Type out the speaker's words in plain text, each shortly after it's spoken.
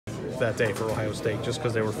that day for Ohio State just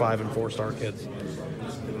because they were 5- and 4-star kids.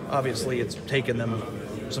 Obviously, it's taken them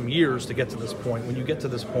some years to get to this point. When you get to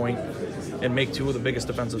this point and make two of the biggest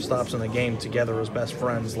defensive stops in the game together as best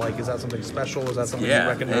friends, like, is that something special? Is that something you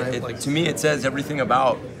recognize? To me, it says everything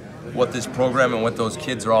about what this program and what those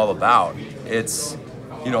kids are all about. It's,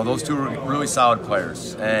 you know, those two are really solid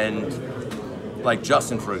players. And like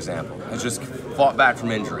Justin, for example, has just fought back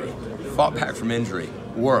from injury,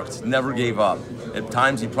 worked, never gave up. At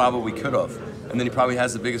times he probably could have. And then he probably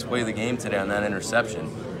has the biggest play of the game today on that interception.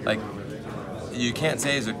 Like, you can't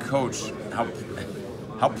say as a coach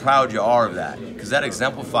how proud you are of that, because that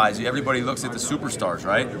exemplifies you. Everybody looks at the superstars,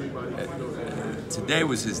 right? Today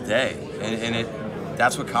was his day, and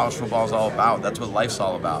that's what college football is all about. That's what life's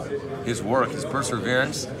all about. His work, his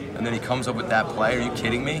perseverance, and then he comes up with that play. Are you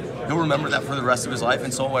kidding me? He'll remember that for the rest of his life,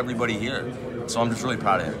 and so will everybody here. So I'm just really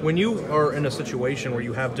proud of him. When you are in a situation where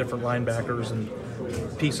you have different linebackers and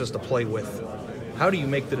pieces to play with, how do you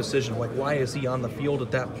make the decision? Like, why is he on the field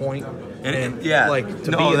at that point? And yeah, like,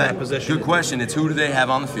 to be in that position. Good question. It's who do they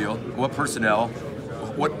have on the field? What personnel?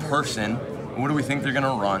 What person? What do we think they're going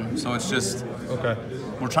to run? So it's just, okay,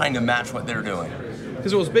 we're trying to match what they're doing.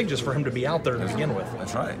 Because it was big just for him to be out there to begin with.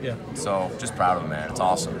 That's right. Yeah. So just proud of him, man. It's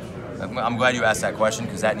awesome. I'm glad you asked that question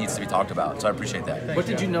because that needs to be talked about. So I appreciate that. What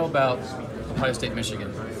did you know about Ohio State,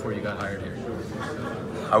 Michigan before you got hired here?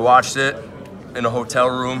 I watched it in a hotel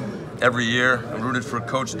room every year. I rooted for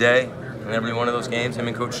Coach Day in every one of those games, him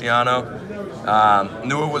and Coach Schiano.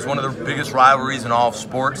 Knew it was one of the biggest rivalries in all of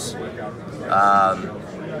sports.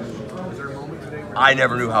 I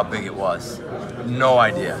never knew how big it was. No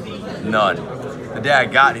idea. None. The day I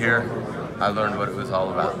got here, I learned what it was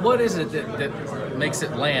all about. What is it that makes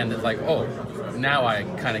it land that, like, oh, now I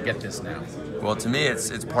kind of get this now? Well, to me,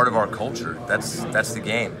 it's part of our culture. That's the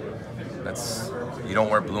game. You don't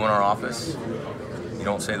wear blue in our office. You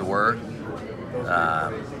don't say the word.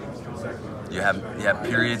 You have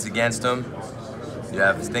periods against them. You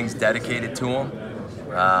have things dedicated to them.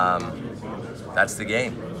 That's the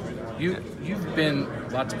game. You've been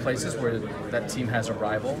lots of places where that team has a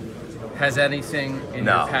rival. Has anything in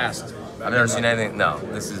your past? I've never seen anything. No,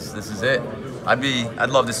 this is it. I'd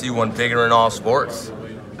love to see one bigger in all sports.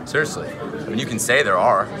 Seriously. I mean, you can say there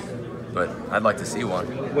are, but I'd like to see one.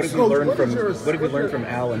 What have you learned from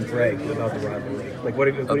Al and Greg about the rivalry? Like,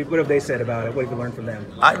 what have they said about it? What have you learned from them?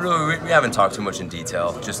 We haven't talked too much in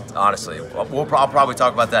detail. Just honestly, I'll probably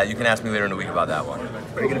talk about that. You can ask me later in the week about that one.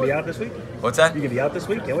 Are you going to be out this week? What's that? You going to be out this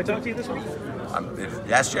week? Can we talk to you this week?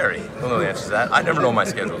 Ask Jerry. He'll know the answer to that. I never know my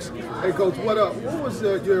schedules. Hey, Coach, what was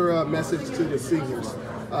your message to the seniors,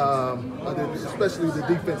 especially the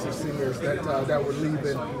defensive seniors that were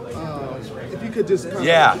leaving? If you could just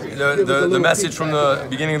the message from the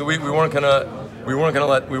beginning of the week, we weren't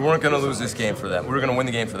gonna lose this game for them. We were gonna win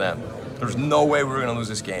the game for them. There's no way we were gonna lose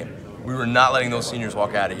this game. We were not letting those seniors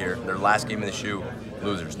walk out of here. Their last game in the shoe,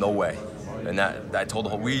 losers. No way. And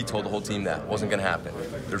we told the whole team that wasn't going to happen.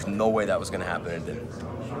 There's no way that was going to happen, and it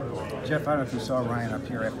didn't. Jeff, I don't know if you saw Ryan up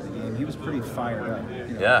here after the game. He was pretty fired up.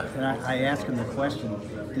 You know? Yeah. And I asked him the question,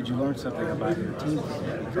 did you learn something about your team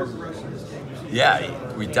today because of this?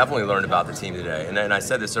 Yeah, we definitely learned about the team today. And I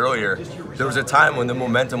said this earlier, there was a time when the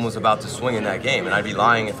momentum was about to swing in that game, and I'd be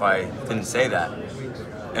lying if I didn't say that.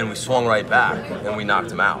 And we swung right back, and we knocked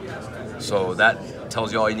them out. So that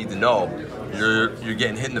tells you all you need to know. You're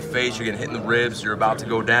getting hit in the face, you're getting hit in the ribs, you're about to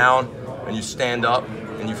go down, and you stand up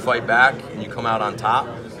and you fight back and you come out on top.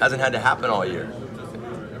 Hasn't had to happen all year.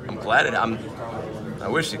 I'm glad I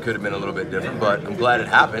wish it could have been a little bit different, but I'm glad it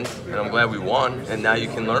happened, and I'm glad we won, and now you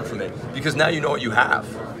can learn from it. Because now you know what you have.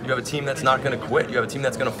 You have a team that's not going to quit. You have a team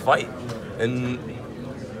that's going to fight, and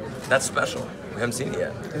that's special. We haven't seen it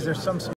yet. Is there some